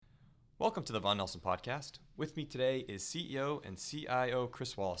Welcome to the Vaughan Nelson podcast. With me today is CEO and CIO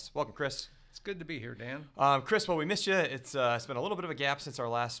Chris Wallis. Welcome, Chris. It's good to be here, Dan. Chris, well, we missed you. It's been a little bit of a gap since our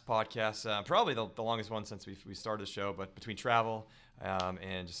last podcast, probably the longest one since we started the show, but between travel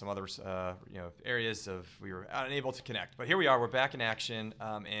and just some other areas we were unable to connect. But here we are. We're back in action,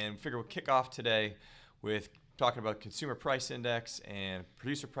 and we figure we'll kick off today with talking about consumer price index and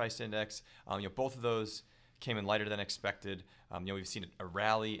producer price index. Both of those came in lighter than expected. We've seen a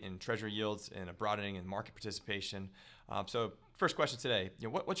rally in treasury yields and a broadening in market participation. So first question today,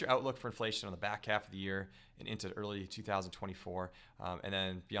 what's your outlook for inflation on the back half of the year and into early 2024? And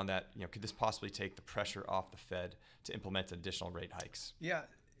then beyond that, could this possibly take the pressure off the Fed to implement additional rate hikes? Yeah,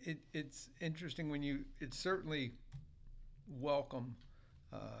 it's interesting it's certainly welcome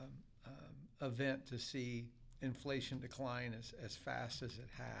event to see inflation decline as fast as it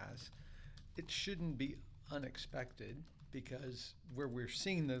has. It shouldn't be unexpected because where we're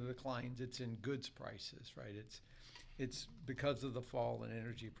seeing the declines, it's in goods prices, right? It's because of the fall in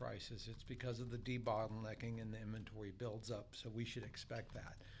energy prices. It's because of the debottlenecking and the inventory builds up. So we should expect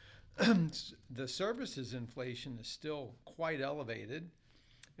that. The services inflation is still quite elevated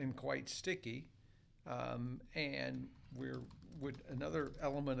and quite sticky. And another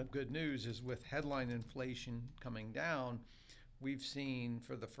element of good news is with headline inflation coming down, we've seen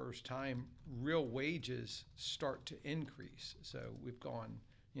for the first time real wages start to increase. So we've gone,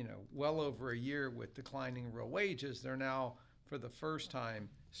 well over a year with declining real wages. They're now, for the first time,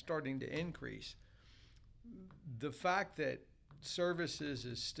 starting to increase. The fact that services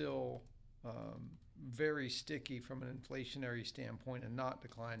is still very sticky from an inflationary standpoint and not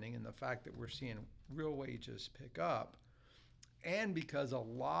declining, and the fact that we're seeing real wages pick up, and because a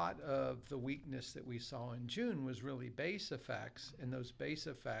lot of the weakness that we saw in June was really base effects, and those base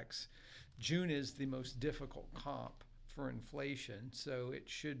effects, June is the most difficult comp for inflation, so it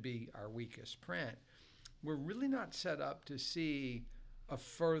should be our weakest print. We're really not set up to see a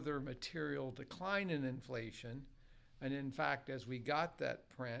further material decline in inflation. And in fact, as we got that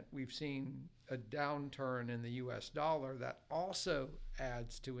print, we've seen a downturn in the US dollar that also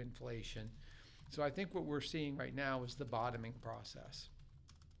adds to inflation. So I think what we're seeing right now is the bottoming process.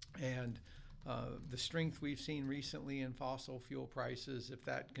 And the strength we've seen recently in fossil fuel prices, if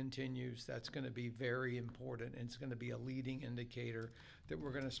that continues, that's going to be very important. And it's going to be a leading indicator that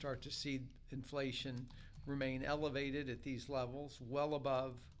we're going to start to see inflation remain elevated at these levels, well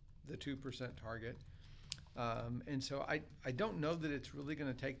above the 2% target. And so I don't know that it's really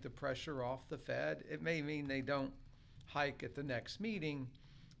going to take the pressure off the Fed. It may mean they don't hike at the next meeting,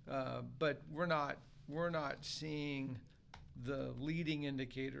 but we're not seeing the leading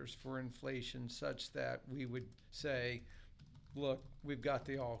indicators for inflation such that we would say, look, we've got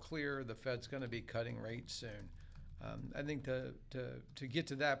the all clear, the Fed's going to be cutting rates soon. I think to get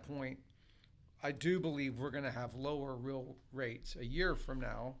to that point, I do believe we're going to have lower real rates a year from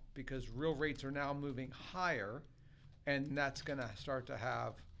now because real rates are now moving higher, and that's going to start to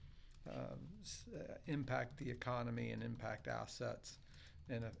have impact the economy and impact assets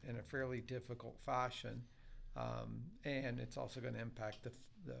in a fairly difficult fashion. And it's also going to impact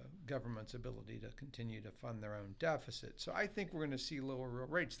the government's ability to continue to fund their own deficit. So I think we're going to see lower real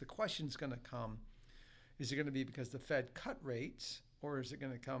rates. The question's going to come, is it going to be because the Fed cut rates, or is it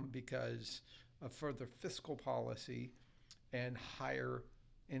going to come because of further fiscal policy and higher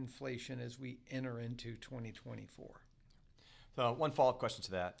inflation as we enter into 2024? So one follow-up question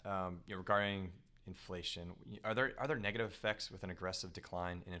to that, regarding inflation, are there negative effects with an aggressive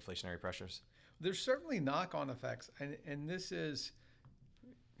decline in inflationary pressures? There's certainly knock-on effects, and this is,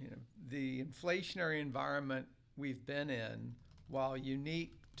 the inflationary environment we've been in, while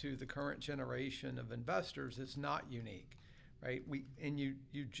unique to the current generation of investors, is not unique, right? You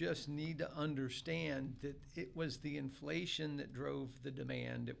just need to understand that it was the inflation that drove the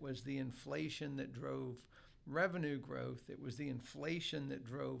demand. It was the inflation that drove revenue growth. It was the inflation that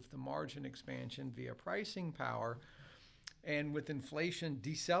drove the margin expansion via pricing power. And with inflation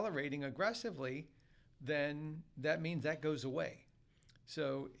decelerating aggressively, then that means that goes away.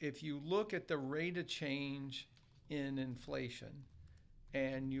 So if you look at the rate of change in inflation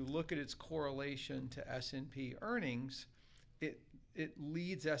and you look at its correlation to S&P earnings, it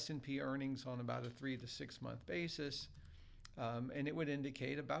leads S&P earnings on about a 3 to 6 month basis. And it would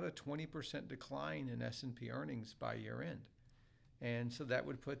indicate about a 20% decline in S&P earnings by year end. And so that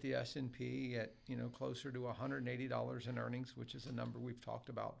would put the S&P at, closer to $180 in earnings, which is a number we've talked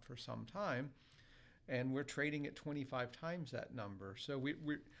about for some time. And we're trading at 25 times that number. So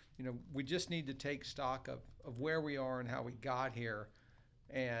we just need to take stock of where we are and how we got here.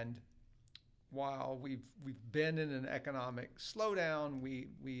 And while we've been in an economic slowdown,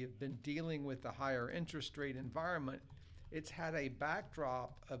 we have been dealing with the higher interest rate environment. It's had a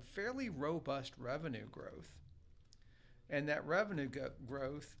backdrop of fairly robust revenue growth. And that revenue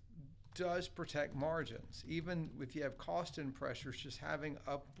growth does protect margins. Even if you have cost and pressures, just having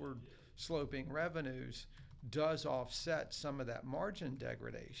upward sloping revenues does offset some of that margin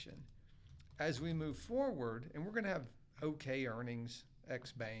degradation. As we move forward, and we're going to have okay earnings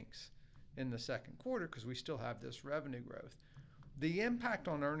ex banks in the second quarter because we still have this revenue growth. The impact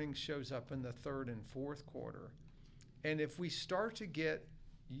on earnings shows up in the third and fourth quarter. And if we start to get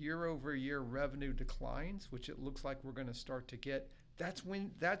year over year revenue declines, which it looks like we're going to start to get, that's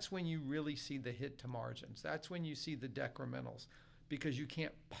when you really see the hit to margins. That's when you see the decrementals, because you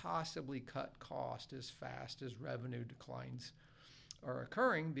can't possibly cut cost as fast as revenue declines are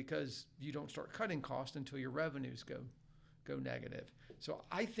occurring, because you don't start cutting cost until your revenues go negative. So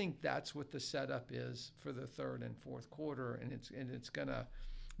I think that's what the setup is for the third and fourth quarter, and it's gonna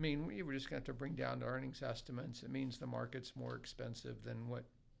mean we're just gonna have to bring down the earnings estimates. It means the market's more expensive than what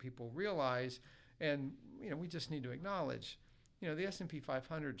people realize, and we just need to acknowledge, the S&P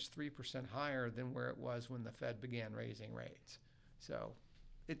 500 is 3% higher than where it was when the Fed began raising rates. So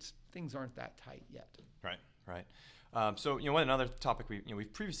things aren't that tight yet. Right. So one another topic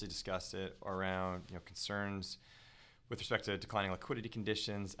we've previously discussed it around concerns with respect to declining liquidity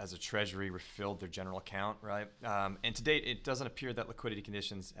conditions as the Treasury refilled their general account, right? And to date, it doesn't appear that liquidity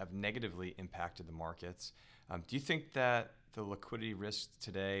conditions have negatively impacted the markets. Do you think that the liquidity risks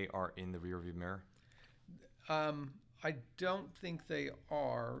today are in the rearview mirror? I don't think they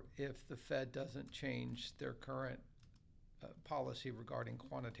are if the Fed doesn't change their current policy regarding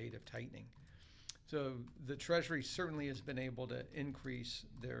quantitative tightening. So the Treasury certainly has been able to increase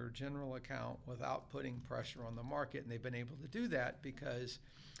their general account without putting pressure on the market, and they've been able to do that because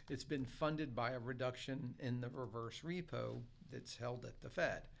it's been funded by a reduction in the reverse repo that's held at the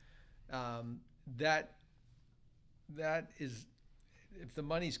Fed. That is, if the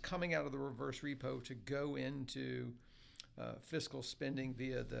money's coming out of the reverse repo to go into fiscal spending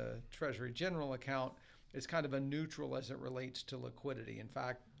via the Treasury general account, it's kind of a neutral as it relates to liquidity. In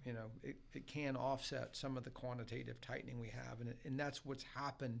fact, it can offset some of the quantitative tightening we have, and that's what's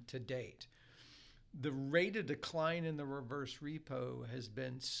happened to date. The rate of decline in the reverse repo has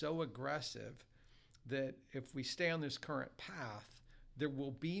been so aggressive that if we stay on this current path, there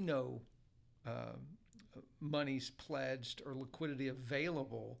will be no monies pledged or liquidity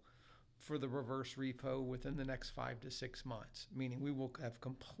available for the reverse repo within the next 5 to 6 months, meaning we will have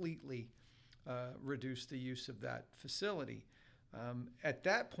completely reduced the use of that facility. At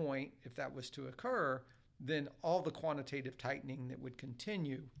that point, if that was to occur, then all the quantitative tightening that would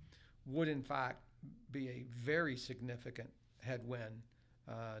continue would in fact be a very significant headwind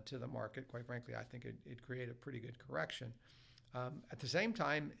to the market. Quite frankly, I think it'd create a pretty good correction. At the same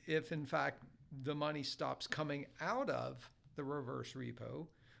time, if in fact the money stops coming out of the reverse repo,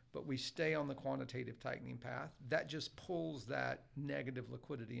 but we stay on the quantitative tightening path, that just pulls that negative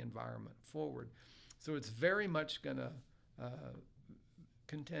liquidity environment forward. So it's very much going to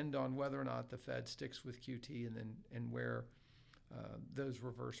contend on whether or not the Fed sticks with QT and where those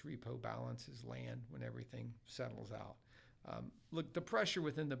reverse repo balances land when everything settles out. Look, the pressure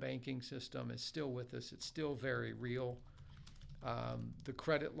within the banking system is still with us. It's still very real. The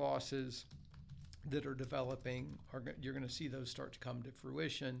credit losses that are developing, you're going to see those start to come to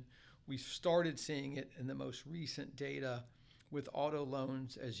fruition. We've started seeing it in the most recent data with auto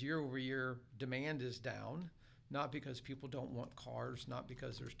loans as year over year demand is down, not because people don't want cars, not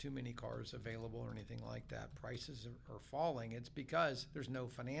because there's too many cars available or anything like that. Prices are falling. It's because there's no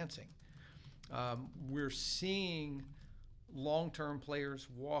financing. We're seeing long-term players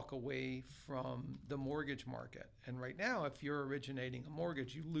walk away from the mortgage market. And right now, if you're originating a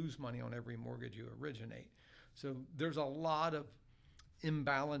mortgage, you lose money on every mortgage you originate. So there's a lot of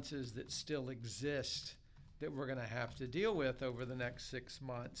imbalances that still exist that we're going to have to deal with over the next 6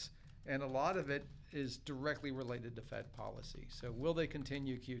 months. And a lot of it is directly related to Fed policy. So will they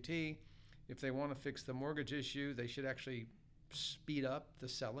continue QT? If they want to fix the mortgage issue, they should actually speed up the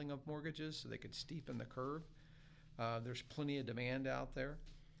selling of mortgages so they could steepen the curve. There's plenty of demand out there,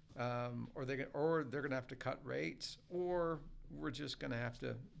 or they're going to have to cut rates, or we're just going to have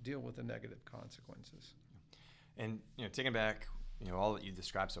to deal with the negative consequences. And taking back all that you've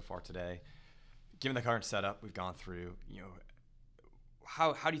described so far today, given the current setup we've gone through,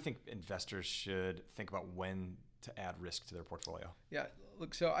 how do you think investors should think about when to add risk to their portfolio? Yeah,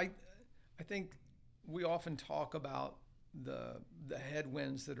 look, so I think we often talk about the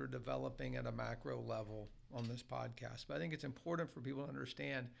headwinds that are developing at a macro level on this podcast, but I think it's important for people to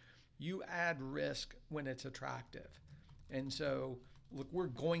understand You add risk when it's attractive. And so, look, we're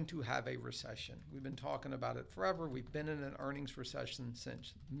going to have a recession. We've been talking about it forever. We've been in an earnings recession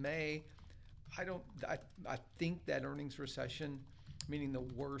since May. I think that earnings recession, meaning the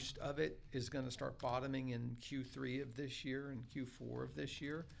worst of it, is going to start bottoming in Q3 of this year and Q4 of this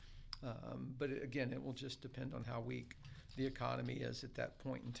year. But again, it will just depend on how weak the economy is at that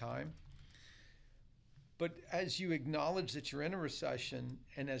point in time. But as you acknowledge that you're in a recession,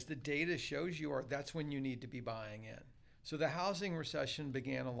 and as the data shows you are, that's when you need to be buying in. So the housing recession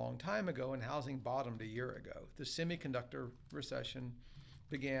began a long time ago, and housing bottomed a year ago. The semiconductor recession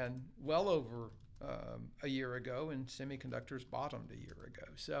began well over a year ago, and semiconductors bottomed a year ago.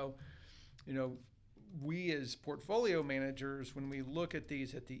 So, we as portfolio managers, when we look at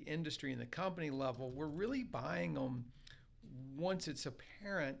these at the industry and the company level, we're really buying them once it's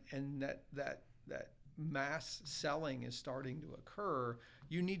apparent and that mass selling is starting to occur.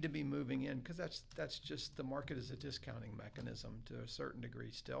 You need to be moving in, because that's just, the market is a discounting mechanism to a certain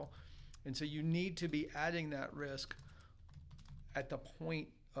degree still. And so you need to be adding that risk at the point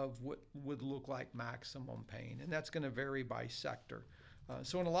of what would look like maximum pain. And that's going to vary by sector.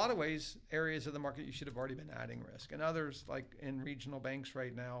 So in a lot of ways, areas of the market you should have already been adding risk. And others, like in regional banks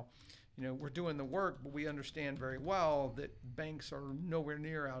right now, we're doing the work, but we understand very well that banks are nowhere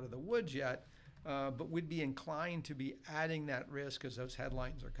near out of the woods yet. But we'd be inclined to be adding that risk as those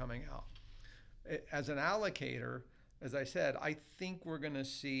headlines are coming out. As an allocator, as I said, I think we're going to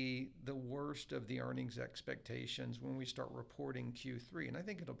see the worst of the earnings expectations when we start reporting Q3. And I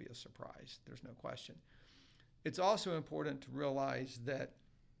think it'll be a surprise. There's no question. It's also important to realize that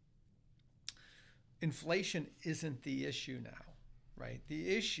inflation isn't the issue now, right?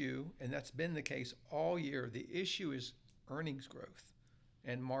 The issue, and that's been the case all year, the issue is earnings growth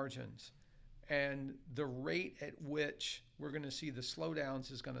and margins. And the rate at which we're going to see the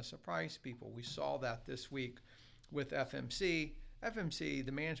slowdowns is going to surprise people. We saw that this week with FMC. FMC,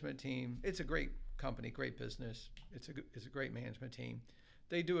 the management team, it's a great company, great business. It's a great management team.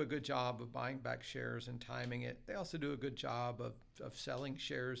 They do a good job of buying back shares and timing it. They also do a good job of selling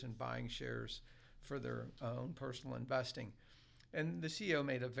shares and buying shares for their own personal investing. And the CEO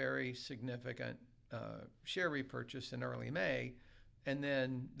made a very significant share repurchase in early May. And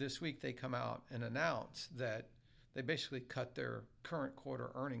then this week they come out and announce that they basically cut their current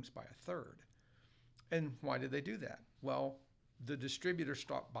quarter earnings by a third. And why did they do that? Well, the distributor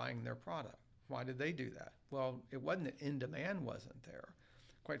stopped buying their product. Why did they do that? Well, it wasn't that in demand wasn't there.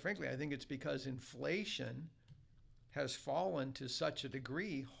 Quite frankly, I think it's because inflation has fallen to such a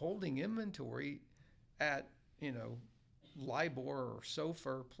degree, holding inventory at, LIBOR or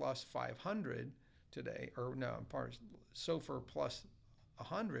SOFR plus 500 today, or no, pardon, SOFR plus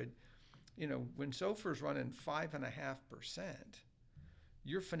 100, when SOFR's running 5.5%,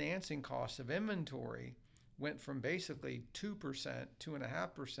 your financing cost of inventory went from basically 2%,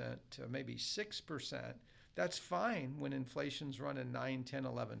 2.5% to maybe 6%. That's fine when inflation's running 9, 10,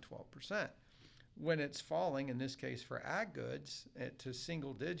 11, 12%. When it's falling, in this case for ag goods, to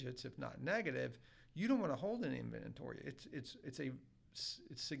single digits, if not negative, you don't want to hold an inventory. It's a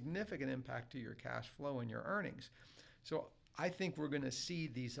significant impact to your cash flow and your earnings. So I think we're going to see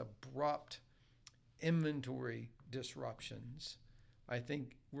these abrupt inventory disruptions. I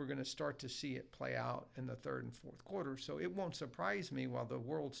think we're going to start to see it play out in the third and fourth quarter. So it won't surprise me, while the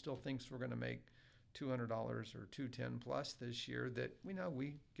world still thinks we're going to make $200 or $210 plus this year, that we know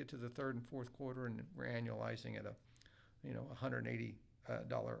we get to the third and fourth quarter and we're annualizing at a $180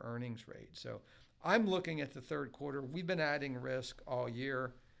 earnings rate. So I'm looking at the third quarter. We've been adding risk all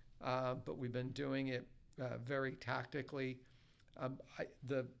year, but we've been doing it very tactically.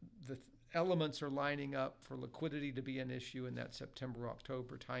 The elements are lining up for liquidity to be an issue in that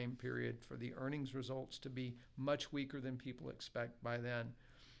September-October time period, for the earnings results to be much weaker than people expect by then.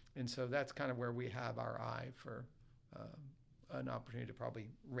 And so that's kind of where we have our eye for an opportunity to probably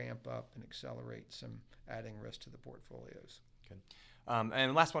ramp up and accelerate some adding risk to the portfolios. Good.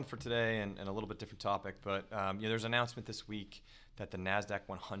 And last one for today, and a little bit different topic, but there's an announcement this week that the NASDAQ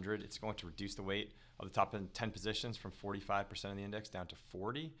 100, it's going to reduce the weight of the top 10 positions from 45% of the index down to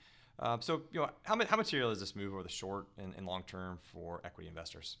 40. So how material is this move over the short and long term for equity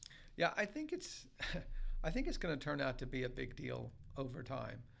investors? Yeah, I think it's going to turn out to be a big deal over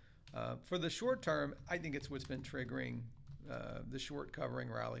time. For the short term, I think it's what's been triggering the short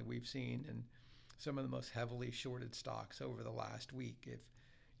covering rally we've seen in some of the most heavily shorted stocks over the last week.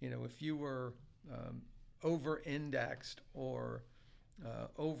 If you were over-indexed or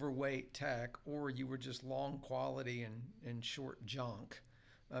overweight tech, or you were just long quality and short junk,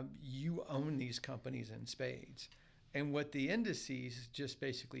 you own these companies in spades. And what the indices just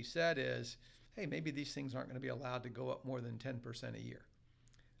basically said is, hey, maybe these things aren't going to be allowed to go up more than 10% a year.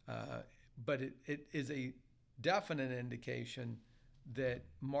 But it is a definite indication that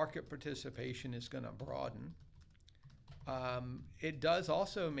market participation is going to broaden. It does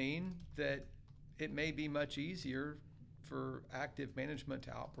also mean that it may be much easier for active management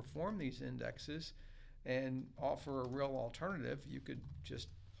to outperform these indexes and offer a real alternative. You could just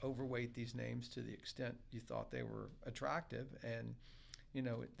overweight these names to the extent you thought they were attractive, and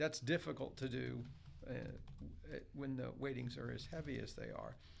that's difficult to do when the weightings are as heavy as they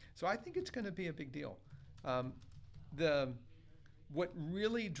are. So I think it's going to be a big deal. What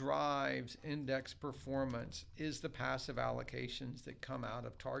really drives index performance is the passive allocations that come out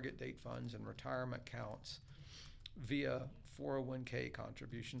of target date funds and retirement accounts via 401k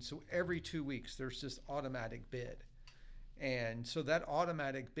contributions. So every 2 weeks, there's this automatic bid. And so that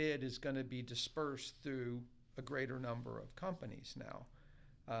automatic bid is going to be dispersed through a greater number of companies now.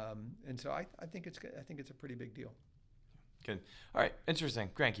 And so I think it's a pretty big deal. Good. All right. Interesting.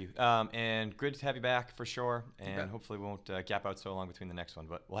 Thank you. And good to have you back for sure. And hopefully we won't gap out so long between the next one,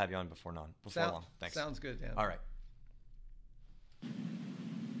 but we'll have you on before long. Thanks. Sounds good, Dan. All right.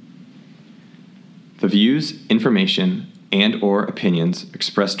 The views, information, and/or opinions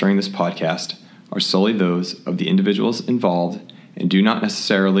expressed during this podcast are solely those of the individuals involved and do not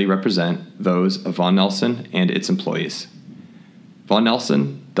necessarily represent those of Vaughan Nelson and its employees. Vaughan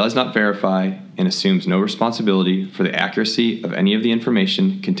Nelson does not verify and assumes no responsibility for the accuracy of any of the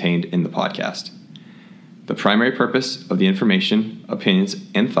information contained in the podcast. The primary purpose of the information, opinions,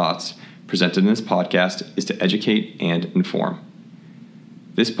 and thoughts presented in this podcast is to educate and inform.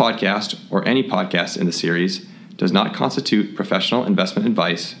 This podcast, or any podcast in the series, does not constitute professional investment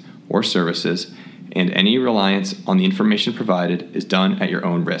advice or services, and any reliance on the information provided is done at your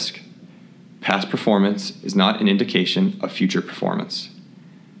own risk. Past performance is not an indication of future performance.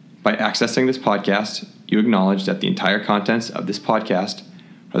 By accessing this podcast, you acknowledge that the entire contents of this podcast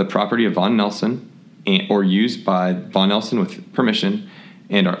are the property of Vaughan Nelson or used by Vaughan Nelson with permission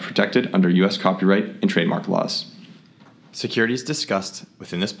and are protected under U.S. copyright and trademark laws. Securities discussed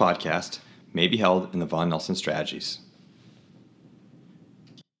within this podcast may be held in the Vaughan Nelson strategies.